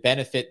going to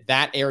benefit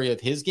that area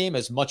of his game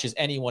as much as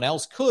anyone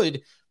else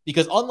could,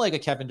 because unlike a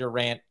Kevin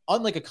Durant,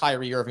 unlike a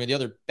Kyrie Irving, or the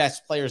other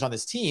best players on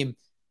this team,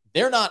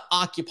 they're not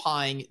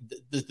occupying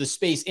the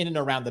space in and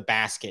around the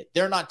basket.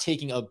 They're not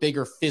taking a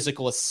bigger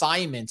physical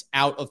assignment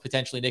out of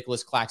potentially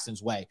Nicholas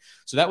Claxton's way.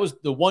 So that was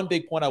the one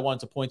big point I wanted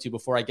to point to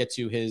before I get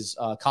to his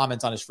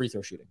comments on his free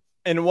throw shooting.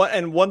 And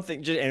one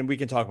thing, and we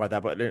can talk about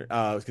that, but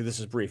because this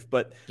is brief,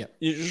 but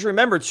you just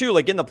remember too,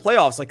 in the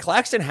playoffs,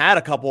 Claxton had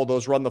a couple of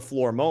those run the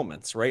floor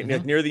moments, right?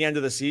 Mm-hmm. Near the end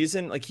of the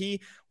season,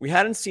 we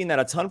hadn't seen that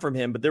a ton from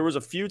him, but there was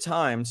a few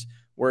times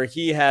where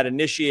he had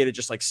initiated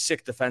just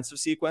sick defensive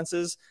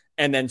sequences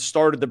and then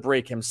started the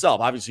break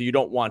himself. Obviously, you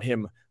don't want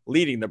him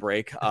leading the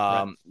break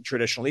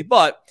traditionally,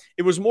 but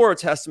it was more a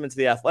testament to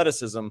the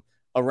athleticism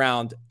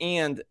around,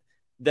 and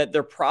that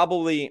there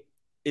probably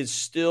is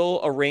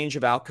still a range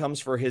of outcomes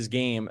for his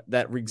game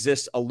that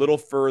exists a little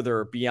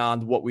further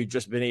beyond what we've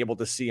just been able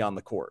to see on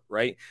the court,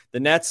 right? The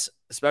Nets,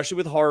 especially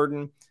with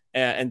Harden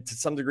and to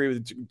some degree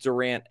with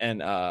Durant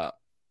and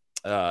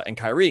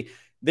Kyrie,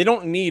 they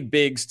don't need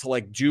bigs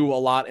to do a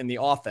lot in the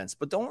offense.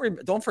 But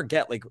don't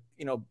forget,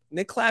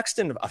 Nick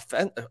Claxton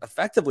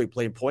effectively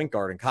played point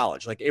guard in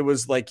college. It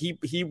was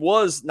he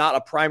was not a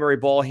primary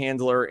ball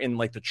handler in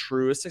the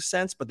truest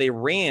sense, but they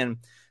ran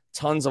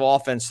tons of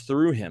offense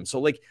through him.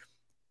 So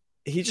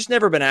he's just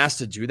never been asked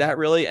to do that,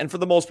 really. And for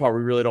the most part,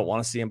 we really don't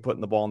want to see him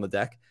putting the ball on the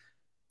deck.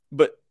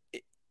 But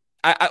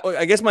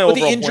I guess my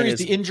overall point is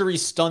the injury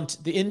stunt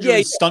what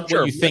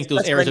you think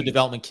those areas of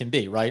development can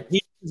be, right?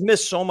 He's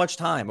missed so much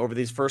time over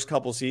these first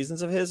couple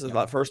seasons of his,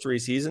 about first 3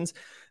 seasons,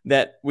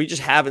 that we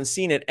just haven't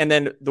seen it. And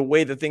then the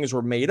way that things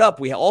were made up,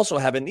 we also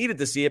haven't needed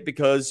to see it,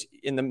 because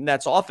in the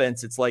Nets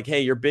offense, it's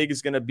hey, your big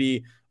is going to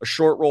be a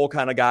short roll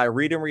kind of guy,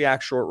 read and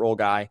react short roll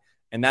guy.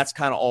 And that's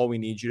kind of all we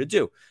need you to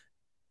do.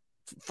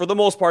 For the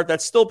most part,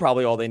 that's still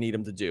probably all they need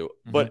him to do.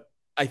 Mm-hmm. But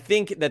I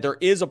think that there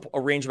is a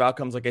range of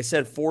outcomes, like I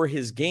said, for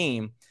his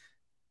game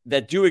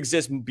that do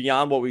exist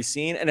beyond what we've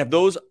seen. And if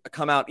those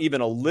come out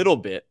even a little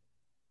bit,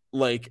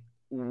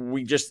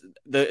 we just,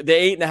 the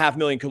 $8.5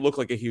 million could look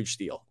like a huge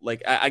steal.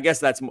 I guess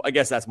that's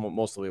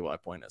mostly what my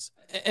point is.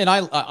 And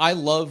I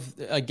love,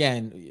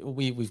 again,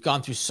 we've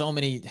gone through so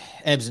many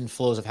ebbs and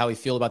flows of how we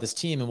feel about this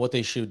team and what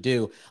they should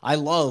do. I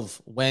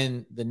love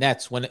when the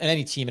Nets, when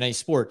any team in any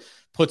sport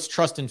puts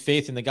trust and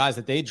faith in the guys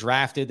that they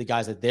drafted, the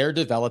guys that they're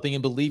developing,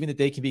 and believing that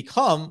they can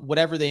become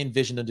whatever they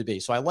envision them to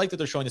be. So I like that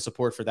they're showing the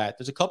support for that.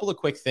 There's a couple of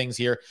quick things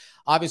here.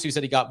 Obviously, you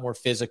said he got more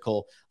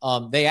physical.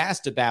 They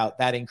asked about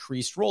that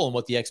increased role and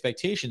what the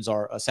expectations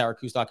are, Sarah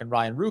Kustok and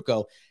Ryan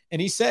Rucco.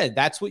 And he said,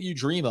 that's what you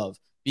dream of,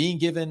 being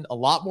given a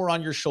lot more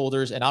on your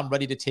shoulders, and I'm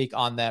ready to take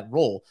on that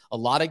role. A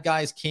lot of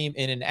guys came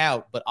in and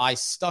out, but I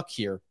stuck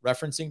here.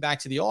 Referencing back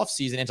to the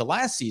offseason and to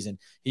last season,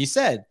 he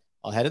said,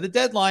 ahead of the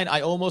deadline,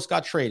 I almost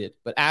got traded.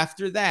 But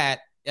after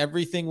that,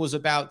 everything was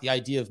about the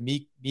idea of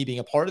me being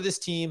a part of this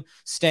team,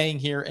 staying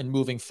here and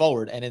moving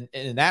forward. And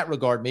in that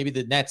regard, maybe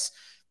the Nets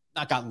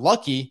not got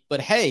lucky,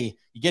 but hey,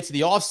 you get to the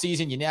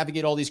offseason, you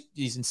navigate all these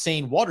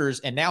insane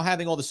waters, and now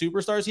having all the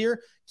superstars here,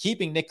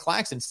 keeping Nick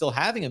Claxton, still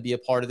having him be a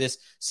part of this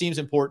seems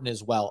important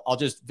as well. I'll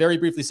just very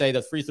briefly say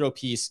the free throw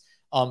piece.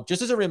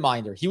 Just as a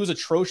reminder, he was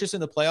atrocious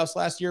in the playoffs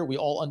last year. We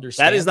all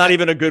understand that is not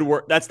even a good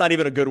word. That's not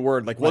even a good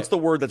word. What's the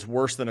word that's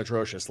worse than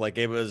atrocious?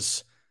 It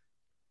was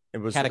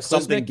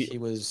cataclysmic.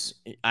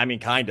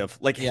 Kind of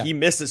he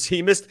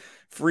missed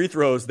free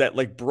throws that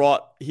look,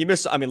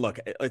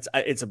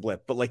 it's a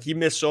blip, but he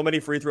missed so many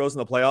free throws in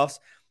the playoffs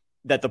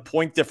that the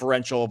point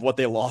differential of what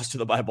they lost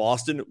to by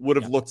Boston would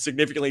have looked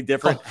significantly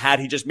different had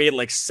he just made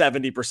like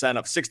 70%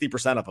 of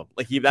 60% of them.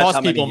 Like that's cost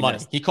how many people he money.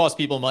 missed. He cost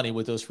people money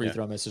with those free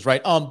throw misses,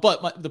 right?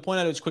 But the point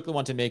I just quickly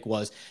want to make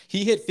was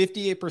he hit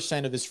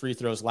 58% of his free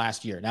throws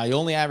last year. Now he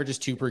only averages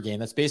 2 per game.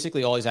 That's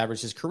basically all he's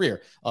averaged his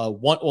career.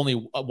 Only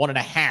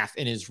 1.5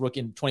 in his rookie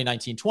in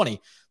 2019-20.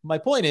 My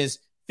point is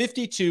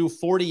 52,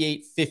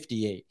 48,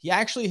 58. He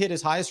actually hit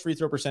his highest free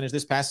throw percentage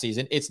this past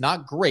season. It's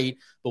not great,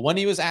 but when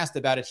he was asked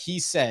about it, he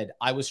said,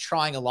 I was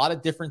trying a lot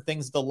of different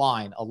things at the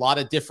line, a lot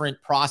of different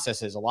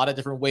processes, a lot of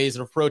different ways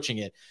of approaching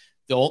it.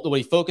 The way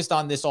he focused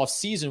on this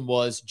offseason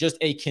was just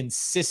a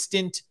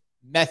consistent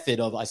method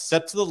of I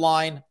step to the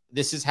line.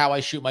 This is how I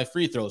shoot my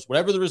free throws.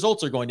 Whatever the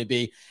results are going to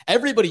be,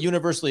 everybody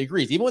universally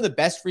agrees. Even when the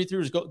best free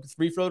throw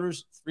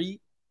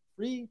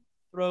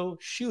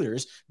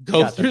shooters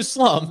go through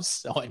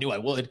slumps. Oh, I knew I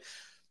would.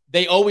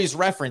 They always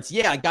reference,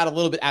 I got a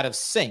little bit out of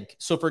sync.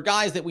 So for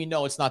guys that we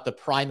know it's not the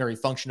primary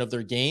function of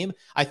their game,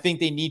 I think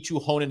they need to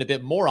hone in a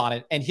bit more on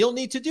it. And he'll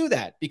need to do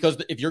that because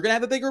if you're going to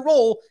have a bigger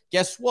role,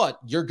 guess what?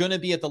 You're going to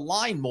be at the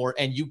line more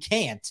and you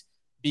can't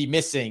be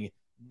missing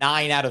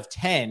 9 out of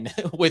 10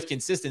 with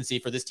consistency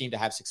for this team to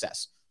have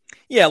success.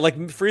 Yeah,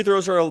 like free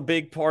throws are a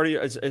big part of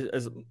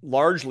is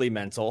largely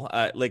mental.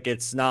 Like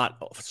it's not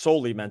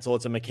solely mental;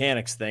 it's a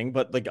mechanics thing.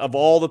 But like of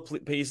all the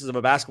pieces of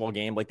a basketball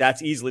game, like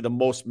that's easily the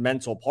most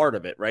mental part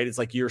of it, right? It's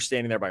like you're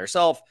standing there by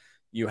yourself.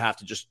 You have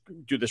to just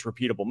do this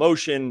repeatable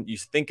motion. You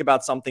think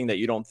about something that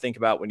you don't think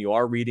about when you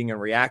are reading and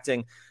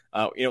reacting.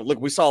 Look,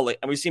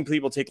 and we've seen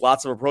people take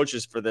lots of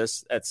approaches for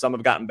this. And some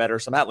have gotten better,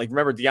 some haven't. Like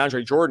remember,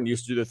 DeAndre Jordan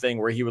used to do the thing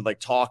where he would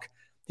talk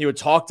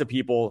to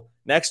people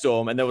next to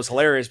him, and that was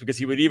hilarious because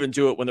he would even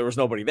do it when there was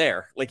nobody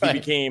there. Like he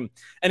became,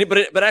 but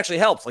it actually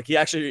helps. Like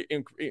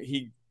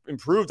he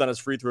improved on his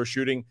free throw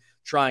shooting,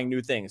 trying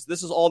new things.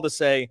 This is all to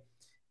say,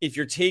 if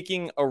you're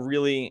taking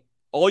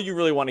all you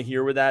really want to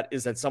hear with that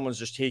is that someone's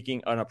just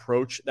taking an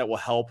approach that will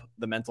help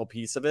the mental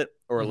piece of it,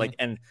 or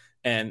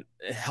and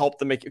help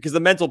because the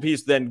mental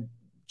piece then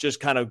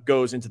just kind of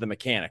goes into the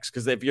mechanics.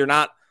 Because if you're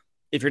not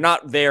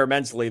there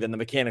mentally, then the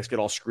mechanics get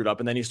all screwed up,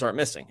 and then you start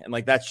missing, and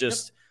that's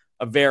just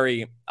a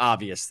very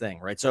obvious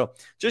thing, right? So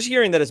just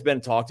hearing that it's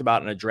been talked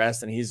about and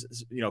addressed, and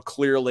he's,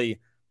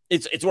 clearly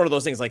it's one of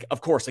those things. Like,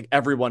 of course,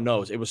 everyone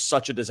knows it was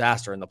such a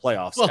disaster in the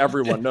playoffs. Well,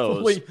 everyone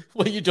knows.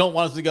 Well, you don't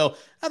want us to go,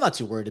 I'm not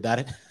too worried about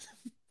it.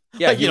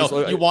 Yeah.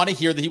 You want to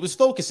hear that he was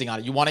focusing on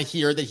it. You want to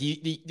hear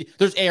that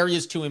there's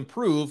areas to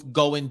improve.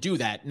 Go and do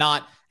that.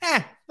 Not,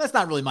 that's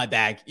not really my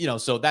bag.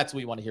 So that's what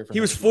you want to hear from him.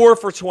 He was 4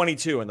 for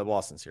 22 in the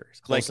Boston series.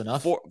 Close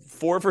enough.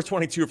 4 for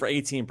 22 for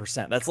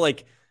 18%. That's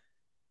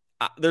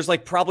there's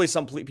probably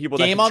some people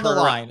game on the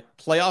line,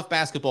 playoff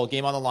basketball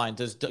game on the line.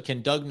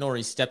 Can Doug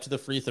Norrie step to the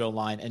free throw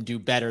line and do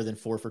better than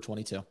 4 for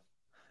 22?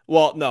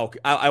 Well, no,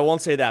 I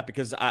won't say that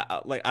because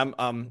I'm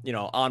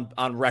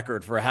on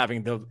record for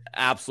having the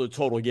absolute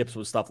total yips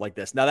with stuff like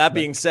this. Now that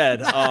being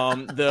said,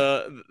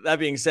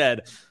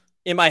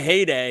 in my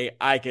heyday,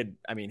 I could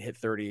hit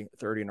 30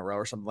 in a row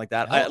or something like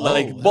that.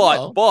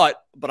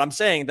 But I'm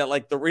saying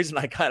that the reason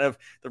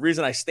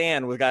I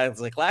stand with guys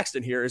like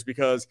Claxton here is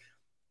because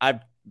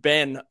I've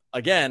been,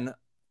 again,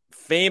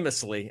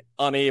 famously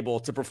unable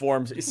to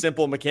perform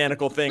simple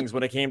mechanical things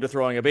when it came to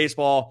throwing a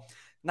baseball.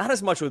 Not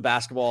as much with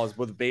basketball as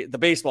with the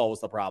baseball was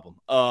the problem.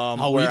 You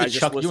were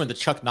in the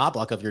Chuck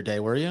Knobloch of your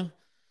day, were you?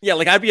 Yeah,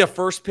 I'd be a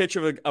first pitch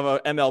of a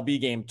MLB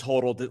game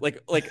total,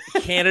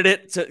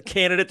 candidate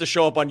to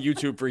show up on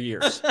YouTube for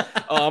years.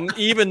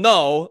 Even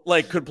though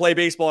could play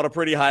baseball at a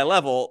pretty high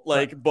level,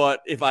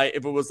 but if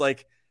it was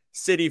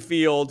Citi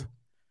Field.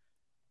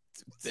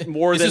 This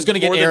is going to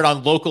get aired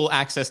on local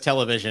access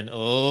television.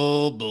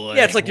 Oh boy!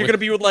 Yeah, it's you're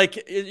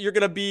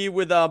going to be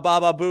with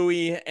Baba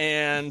Booey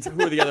and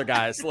who are the other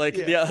guys?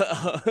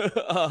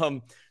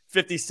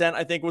 50 Cent,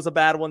 I think, was a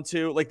bad one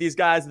too. These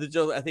guys,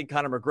 I think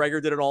Conor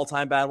McGregor did an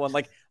all-time bad one.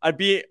 I'd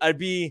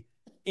be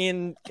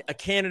in a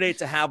candidate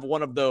to have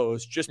one of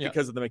those just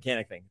because of the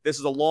mechanic thing. This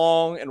is a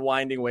long and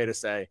winding way to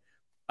say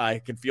I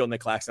can feel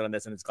Nick Claxton on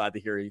this, and it's glad to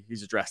hear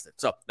he's addressed it.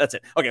 So that's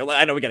it. Okay,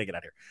 I know we got to get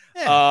out of here.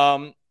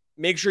 Yeah.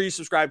 Make sure you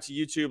subscribe to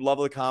YouTube. Love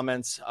the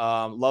comments.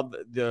 Love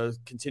the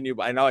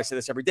continue. I know I say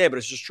this every day, but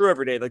it's just true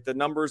every day. The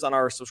numbers on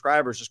our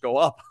subscribers just go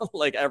up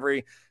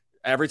every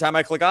time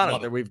I click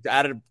on it. We've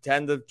added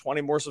 10 to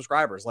 20 more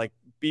subscribers.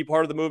 Be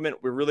part of the movement.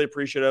 We're really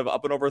appreciative.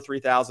 Up and over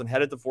 3,000,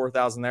 headed to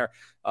 4,000 there.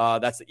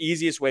 That's the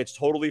easiest way. It's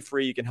totally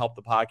free. You can help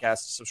the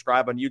podcast.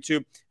 Subscribe on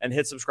YouTube and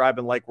hit subscribe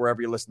and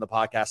wherever you listen to the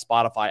podcast,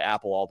 Spotify,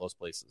 Apple, all those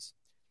places.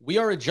 We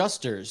are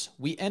adjusters.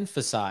 We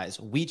emphasize,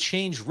 we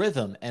change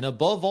rhythm, and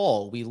above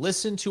all, we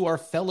listen to our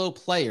fellow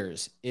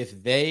players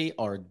if they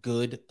are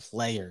good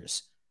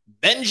players.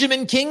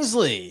 Benjamin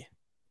Kingsley.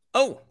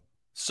 Oh,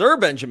 Sir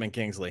Benjamin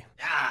Kingsley.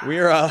 Yeah. We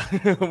are.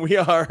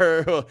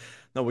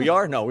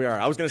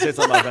 I was going to say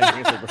something about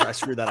Benjamin Kingsley before I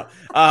screwed that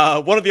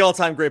up. One of the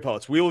all-time great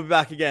poets. We will be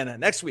back again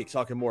next week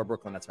talking more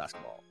Brooklyn Nets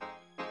basketball.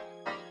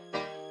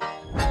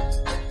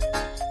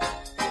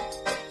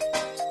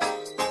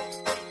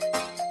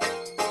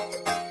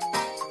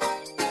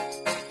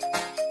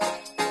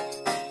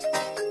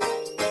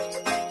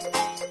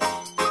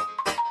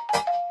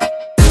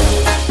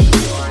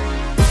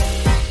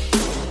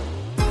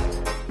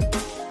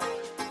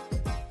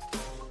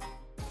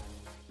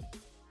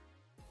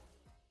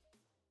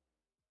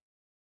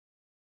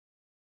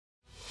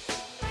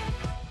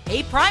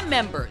 Hey, Prime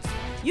members,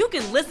 you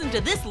can listen to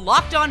this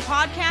Locked On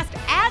podcast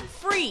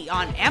ad-free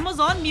on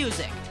Amazon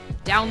Music.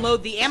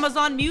 Download the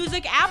Amazon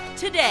Music app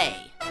today.